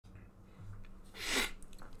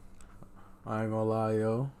I ain't gonna lie,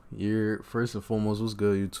 yo. You're first and foremost, what's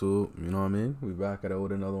good, YouTube? You know what I mean? We back at it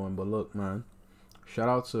with another one. But look, man, shout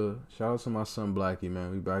out to my son Blackie,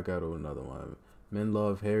 man. We back at it with another one. Men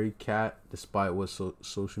love Harry Cat, despite what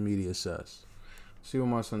social media says. See what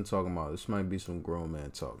my son talking about. This might be some grown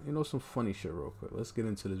man talk. You know, some funny shit real quick. Let's get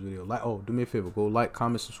into this video. Do me a favor. Go like,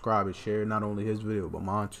 comment, subscribe, and share not only his video, but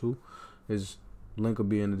mine too. His link will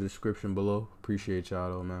be in the description below. Appreciate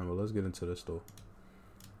y'all though, man. But let's get into this though.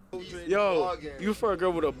 Yo, you for a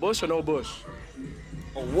girl with a bush or no bush?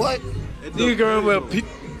 A what? You girl with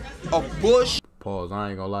a bush? Pause. I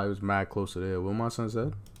ain't gonna lie. He was mad close to there. What my son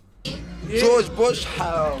said? Yeah. George Bush?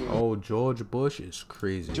 How? Oh, George Bush is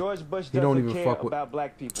crazy. George Bush he don't even care fuck with about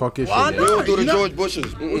black people. Talk your Why shit. not? You don't do the George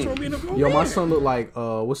Bushes. What's wrong being a girl? Yo, my son look like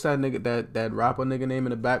what's that nigga that rapper nigga name in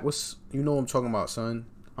the back? What's you know what I'm talking about, son?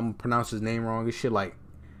 I'm gonna pronounce his name wrong. This shit like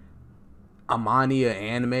Amani or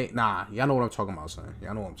anime. Nah, y'all know what I'm talking about, son.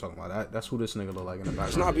 Y'all know what I'm talking about. That's who this nigga look like in the back.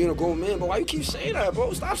 That's not being a grown man, but why you keep saying that,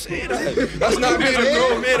 bro? Stop saying that. That's not being a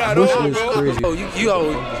grown man at all, bro. Crazy. Oh,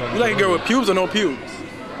 you like a girl with pubes or no pubes?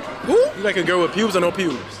 Who? You like a girl with pubes or no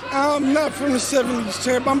pubes? I'm not from the 70s,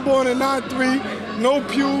 champ. I'm born in 93, no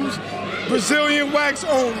pubes, Brazilian wax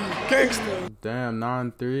only, gangster. Damn,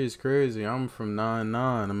 9'3" is crazy. I'm from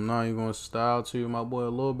 9'9". I'm not even gonna style to you, my boy. A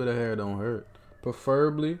little bit of hair don't hurt.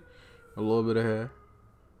 Preferably a little bit of hair.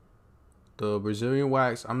 The Brazilian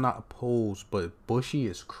wax, I'm not opposed, but bushy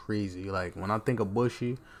is crazy. Like when I think of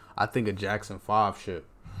bushy, I think of Jackson 5 shit.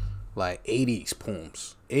 Like 80s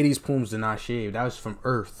Pooms. 80s Pooms did not shave. That was from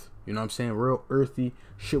Earth. You know what I'm saying? Real earthy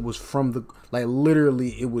shit was from the, like literally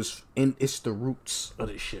it's the roots of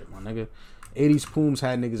this shit, my nigga. 80s Pooms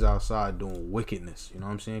had niggas outside doing wickedness. You know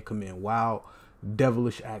what I'm saying? Committing wild,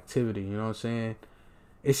 devilish activity. You know what I'm saying?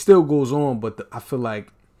 It still goes on, but I feel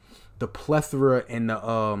like the plethora and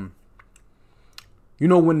the you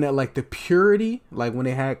know when that like the purity, like when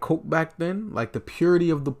they had coke back then, like the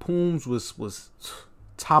purity of the Pooms was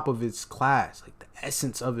top of its class. Like the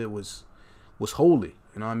essence of it was holy.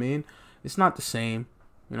 You know what I mean? It's not the same.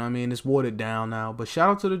 You know what I mean? It's watered down now. But shout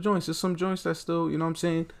out to the joints. There's some joints that still, you know what I'm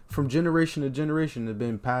saying, from generation to generation have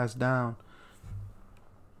been passed down.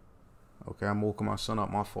 Okay, I'm woken my son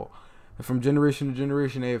up, my fault. And from generation to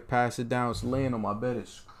generation, they have passed it down. It's laying on my bed.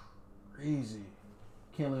 It's crazy.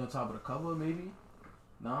 Can't lay on top of the cover, maybe?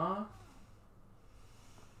 Nah.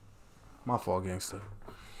 My fault, gangster.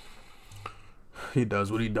 He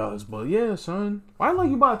does what he does. But yeah, son. Why like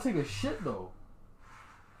you about to take a shit, though?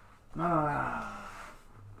 Nah.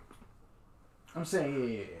 I'm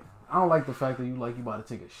saying, yeah. I don't like the fact that you about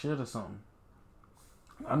to take a shit or something.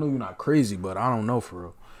 I know you're not crazy, but I don't know for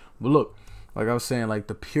real. But look, like I was saying, like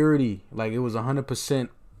the purity, like it was 100%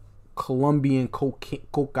 Colombian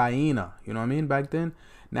cocaine. You know what I mean? Back then.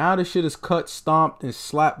 Now the shit is cut, stomped, and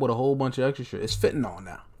slapped with a whole bunch of extra shit. It's fentanyl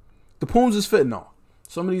now. The Pooms is fentanyl.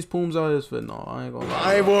 Some of these Pooms out here is fentanyl. I ain't gonna lie.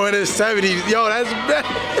 I ain't born in the 70s. Yo, that's bad.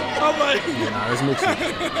 I'm like, yeah, nah, that's mixed.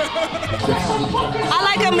 I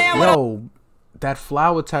like a man with Yo, that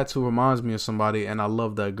flower tattoo reminds me of somebody, and I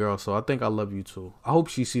love that girl, so I think I love you too. I hope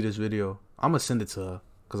she see this video. I'm gonna send it to her,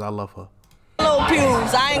 because I love her. little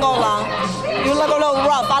pubes. I ain't gonna lie. You look a little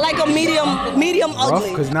rough. I like a medium ugly.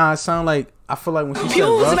 Because now it sound like, I feel like when she said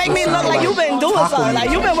Pubes rough, make me look like you've been doing something. Like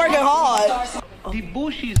you've been working hard. The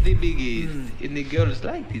bush is the biggest, and the girls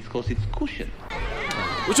like this because it's cushion.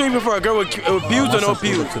 what you even for a girl with pubes or no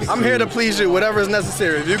pubes? I'm here to please you, whatever is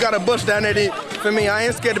necessary. If you got a bush down there, for me, I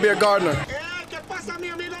ain't scared to be a gardener.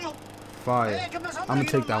 Fire. I'm gonna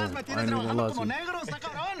take that one. I ain't even gonna lie to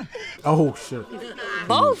you. Oh, shit.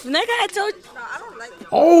 Both, nigga. I told you. I don't like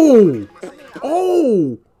it.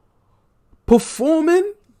 Oh!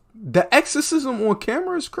 Performing the exorcism on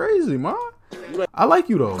camera is crazy, man. I like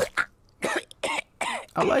you, though.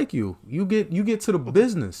 I like you. You get to the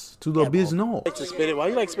business, to the business. To spit it. Why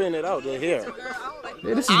you like spitting it out? Here.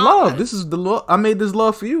 Yeah, this is love. This is the love. I made this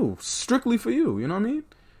love for you, strictly for you. You know what I mean?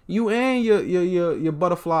 You and your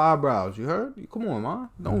butterfly eyebrows. You heard? Come on, man.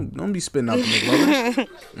 Don't be spitting out the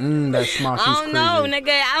nigga. That smile. I don't know, nigga.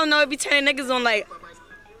 I don't know if you turn niggas on like.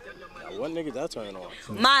 What nigga that turn on?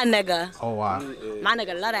 My nigga. Oh wow. My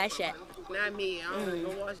nigga love that shit. Not me. I don't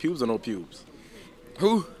know. Pubes or no pubes?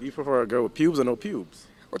 Who? You prefer a girl with pubes or no pubes?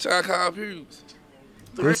 What y'all call pubes?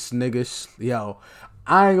 This nigga, yo,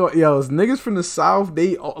 I ain't gonna, yo, niggas from the South,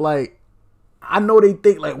 they like, I know they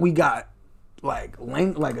think like we got like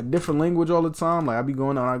a different language all the time. Like I be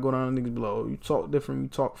going down, I go down, and niggas be like, oh, you talk different, you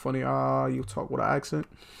talk funny, you talk with an accent.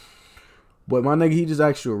 But my nigga, he just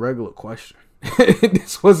asked you a regular question.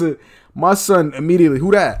 This wasn't my son immediately.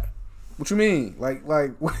 Who that? What you mean? Like,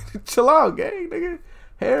 chill out, gang, nigga.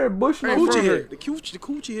 Hair, bush, no coochie here. The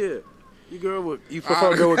coochie here. You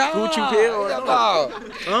prefer a girl with coochie hair or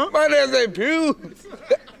Huh? My ass ain't pubes.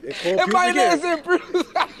 My ass ain't pubes.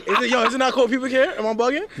 Is it not called pubic hair? Am I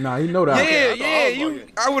bugging? Nah, you know that. Yeah.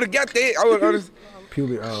 I would have got that. I would have.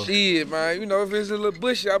 Pubic. Shit, man. You know, if it's a little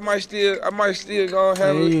bushy, I might still gonna Hey,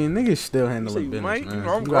 handle it. niggas still handling business, might? man.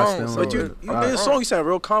 I'm You gotta grown, stand so on But you it. in the song, you sound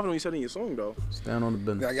real confident when you said it in your song, though. Stand on the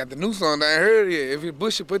business. I got the new song. I ain't heard it yet. If it's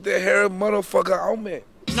bushy, put that hair motherfucker on me.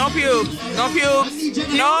 No pubes, no pubes,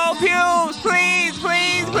 no pubes, please,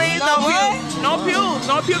 no pubes, no pubes,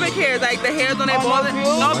 no pubic hairs, like the hairs on their balls,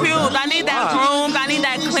 no pubes. I need that groomed, I need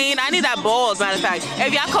that clean, I need that balls, matter of fact.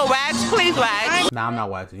 If y'all could wax, please wax. Nah, I'm not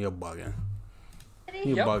waxing. You're bugging.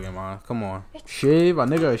 You bugging, man. Come on. Shave? A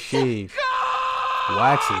nigga shave.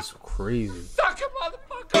 Wax is crazy.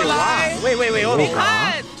 Wait, hold on.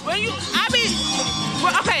 Because when you,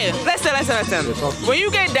 okay, listen. When you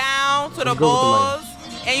get down to the balls,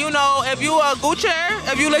 and you know, if you a goocher,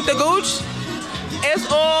 if you lick the gooch, it's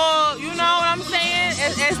all, you know what I'm saying?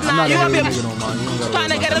 It's not, you gonna be trying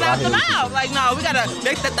to get it out the mouth. Like, no, we gotta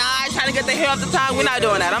lick the thigh, trying to get the hair off the tongue. We're not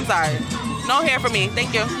doing that, I'm sorry. No hair for me,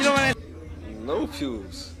 thank you. You know what I mean? No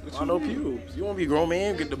pubes. No pubes. You wanna be a grown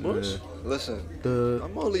man, get the bush? Listen,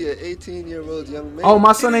 I'm only an 18-year-old young man. Oh,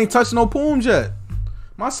 my son ain't touched no pooms yet.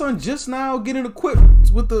 My son just now getting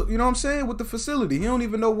equipped with the, you know what I'm saying, with the facility. He don't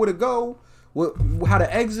even know where to go. How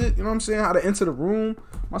to exit, you know what I'm saying? How to enter the room.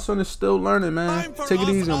 My son is still learning, man. Take it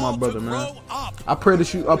easy on my brother, man. I pray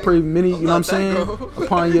many, you know what I'm saying,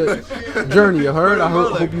 upon your journey, you heard? I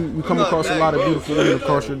hope you come across a lot of beautiful women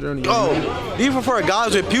across your journey. Oh, do you prefer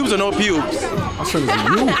guys with pubes or no pubes? My son is a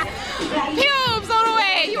youth. Pubes on the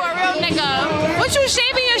way. You a real nigga. What you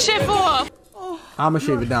shaving your shit for? I'ma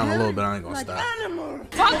shave it down a little bit. I ain't gonna stop.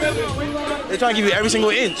 Fuck. They trying to give you every single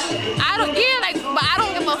inch. I don't, but I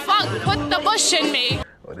don't give a fuck. Put the bush in me.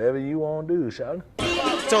 Whatever you want to do, shout.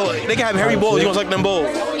 So they can have hairy balls. You gonna suck them balls?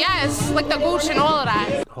 Yes, like the gooch and all of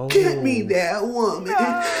that. Get me that woman.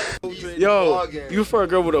 Yo, you prefer a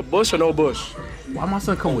girl with a bush or no bush? Why my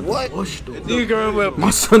son come with the bush, though? You girl with my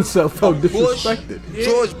son felt disrespected.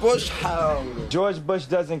 George Bush, how? George Bush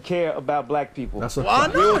doesn't care about black people. That's a why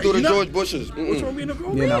fact. not? We don't do the George Bushes. What's wrong being a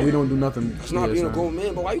grown Yeah, man? no, we don't do nothing. That's not being a grown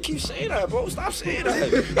man, but why you keep saying that, bro? Stop saying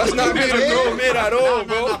that. That's not being a grown man at all,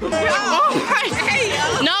 bro.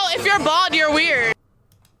 No, if you're bald, you're weird.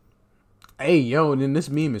 Hey, yo, and then this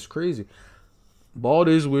meme is crazy. Bald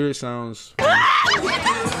is weird, sounds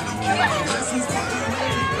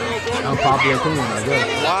unpopular opinion, I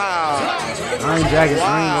guess. Wow. I ain't jagging. I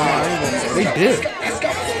ain't gonna. They did.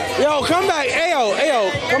 Yo, come back. Ayo,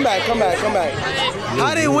 come back.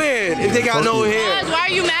 How they win if they got no hair? Why are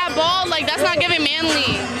you mad bald? Like, that's not giving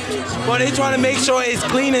manly. But they trying to make sure it's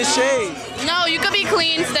clean and shaved. No, you could be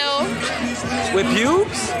clean still. With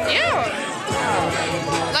pubes? Yeah.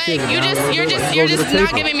 Like, you're just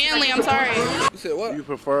not giving manly, I'm sorry. You said what? You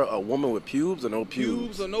prefer a woman with pubes or no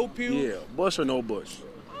pubes? Pubes or no pubes? Yeah, bush or no bush?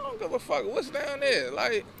 I don't give a fuck. What's down there?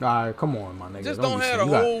 Like, Alright, come on, my nigga. just don't be have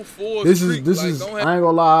silly. the You whole full This street. is. Like, don't have,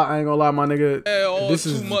 I ain't gonna lie, my nigga. This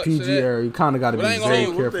is too the much PG of that. era. You kind of got to be But I ain't very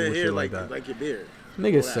gonna careful with shit like that. Like your beard.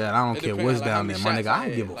 Nigga said, I don't It care depends, what's like, how down there, many my nigga. shots I I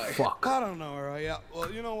don't give a had, like- fuck. I don't know, right? Yeah.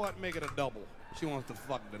 Well, you know what? Make it a double. She wants to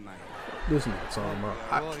fuck tonight. This nigga talking about.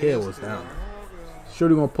 I care what's down there.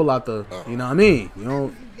 Shorty gonna pull out the. You know what I mean? You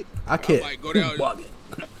know. I care. like, go down.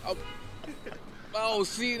 I don't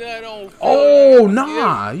see that on. Oh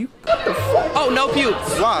nah, you what the fuck? Oh, no pubes.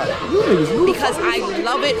 Why? You niggas Because I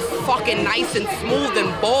love it fucking nice and smooth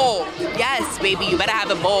and bald. Yes, baby, you better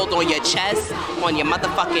have it bald on your chest, on your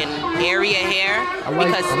motherfucking area hair.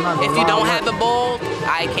 Because I'm not gonna if you lie, don't I have it bald,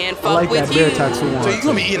 I can't I fuck like with that you. bear tattoo on. So you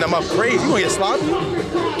gonna be eating them up crazy? You gonna get sloppy?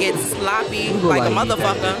 Get sloppy You look like a you eat that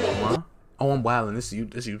motherfucker. shit, huh? Oh, I'm wilding. This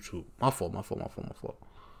YouTube. My fault.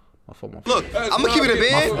 Look, I'm gonna keep it a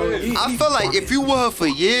band. I feel like if you with her for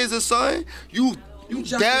years or something, you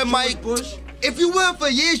damn might. If you with her for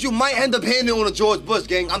years, you might end up handing on a George Bush,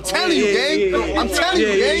 gang. I'm telling you, gang. I'm telling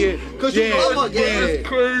you, gang. Cause you love her, gang.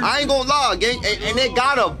 I ain't gonna lie, gang. And they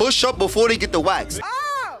gotta bush up before they get the wax.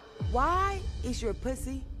 Why is your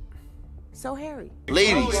pussy so hairy?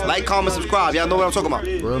 Ladies, like, comment, subscribe. Y'all know what I'm talking about.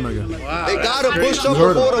 Real nigga. They gotta bush up You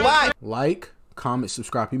heard before him. the wax. Like, comment,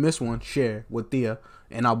 subscribe. You missed one. Share with Thea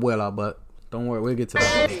and Abuela, but don't worry, we'll get to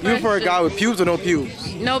that. You prefer a guy with pubes or no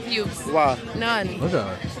pubes? No pubes. Why? None. Look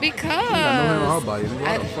at her. Because You got no hair on her body. Nigga. Why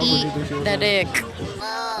I the fuck would eat you think she was the on? dick.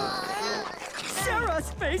 Sarah's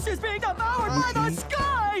face is being devoured by the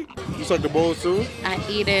sky! You suck the balls too? I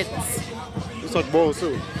eat it. You suck balls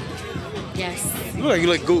too? Yes. You look like you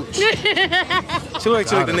like gooch. She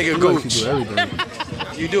look like the nigga She gooch. do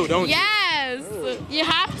everything. You do, don't you? Yes. You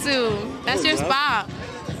have to. That's your spot.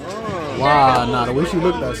 Wow, nah, the way she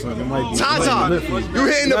looked at son, it might be. Tata, you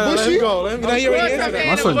hitting the bushy?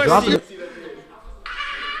 My son dropping it.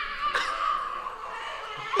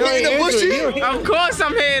 Hitting the bushy? Of course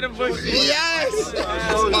I'm hitting the bushy. Yes.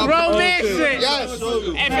 Romantic. Yes.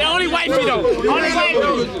 If only wifey though. Only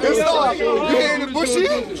wifey. You hitting the bushy?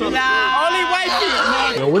 Nah. Only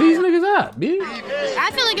wifey. Yo, where these niggas at, B?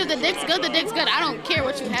 I feel like if the dick's good, the dick's good. I don't care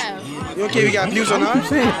what you have. You don't care if you got views or not?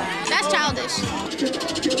 That's childish.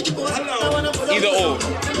 Either or.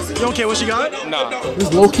 You don't care what she got? Nah.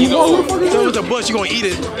 This low key. So with the bush, you gonna eat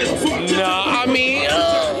it? Nah, I mean.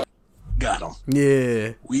 Got him.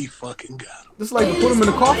 Yeah. We fucking got him. Just like to put him in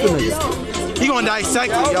the coffin, nigga. He gonna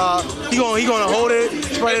dissect it, y'all. He gonna hold it,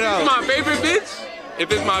 spread it out. My favorite bitch.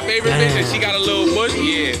 If it's my favorite bitch and she got a little bush,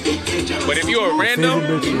 yeah. But if you're a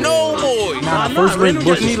random, no boy. Nah, first random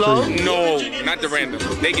bush is crazy. No, not the random.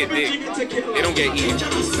 They get dick. They don't get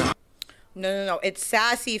eaten. No. It's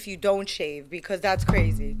sassy if you don't shave because that's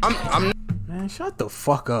crazy. I'm Man, shut the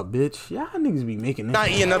fuck up, bitch. Y'all niggas be making that. not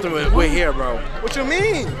eating nothing with hair, bro. What you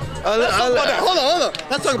mean? Hold on.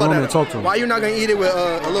 Let's talk about Go on that. and talk to him. Why you not gonna eat it with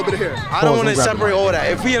a little bit of hair? I don't Pause, want to don't grab separate it. all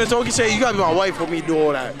that. If we in a talking stage, you gotta be my wife for me to do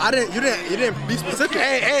all that. You didn't be specific.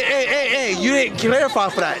 Hey, you didn't clarify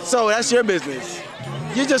for that. So that's your business.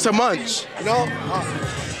 You're just a munch. You know?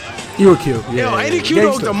 You a kill. Yeah, Yo, ain't it cute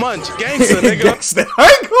Gangsta. to munch? Gangster, nigga. Gangsta.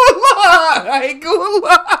 I ain't gonna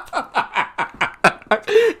lie.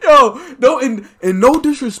 Yo, no, and no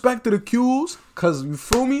disrespect to the Qs, cause you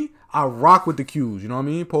feel me? I rock with the Qs, you know what I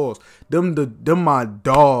mean? Pause. Them my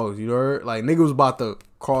dogs, you know? Like nigga was about to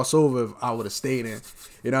cross over if I would have stayed in.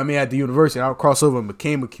 You know what I mean? At the university, I would cross over and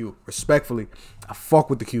became a Q. Respectfully, I fuck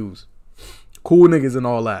with the Qs. Cool niggas and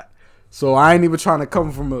all that. So I ain't even trying to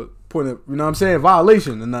come from a point of, you know what I'm saying,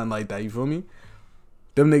 violation and nothing like that, you feel me?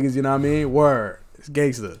 Them niggas, you know what I mean? Word. It's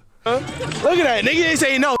gangster. Look at that. Nigga ain't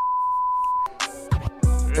saying no.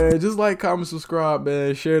 Yeah, just like, comment, subscribe,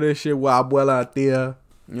 man. Share this shit with abuela out there.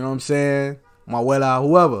 You know what I'm saying? My abuela,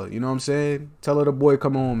 whoever. You know what I'm saying? Tell her the boy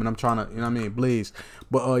come home and I'm trying to, you know what I mean, blaze.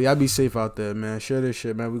 But y'all be safe out there, man. Share this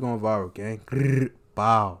shit, man. We going viral, gang.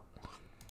 Bow.